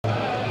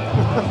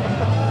He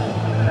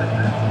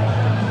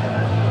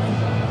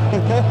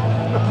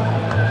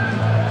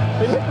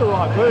did the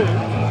right move.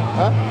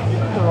 Huh? He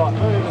did the right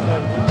move.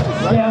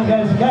 Down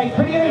goes the gate.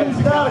 Pretty even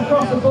start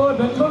across the board,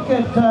 but look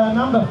at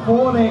number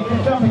 4 there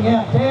jumping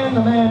out. Dan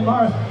the man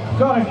Morris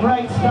got a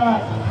great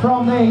start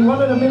from there. He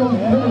wanted a middle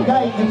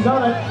gate, he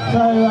got it. So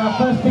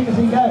first kick as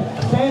he goes.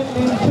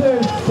 Stanton in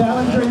 2,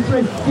 Challenger in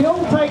 3. Gill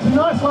takes a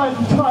nice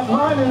tight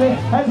line in there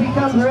as he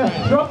comes around.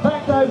 Drop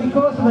back though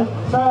because of it.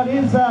 So it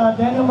is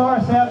Daniel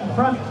Morris out in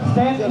front.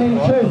 Stanton in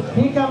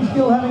 2. Here comes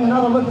Gill having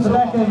another look at the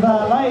back of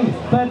Lady.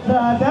 But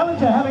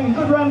Dallinger having a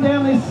good run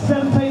down this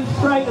 17th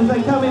straight as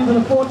they come into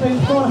the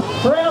 14th corner.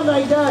 Round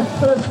they go.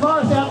 But it's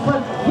Morris out in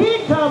front.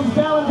 Here comes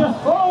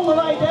Dallinger all the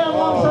way down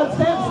alongside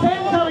Stanton.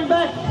 Stanton coming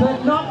back,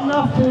 but not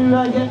enough to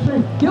get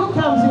through. Gill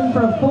comes in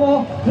for a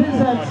 4. This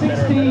is at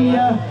 60,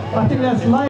 I think that's late.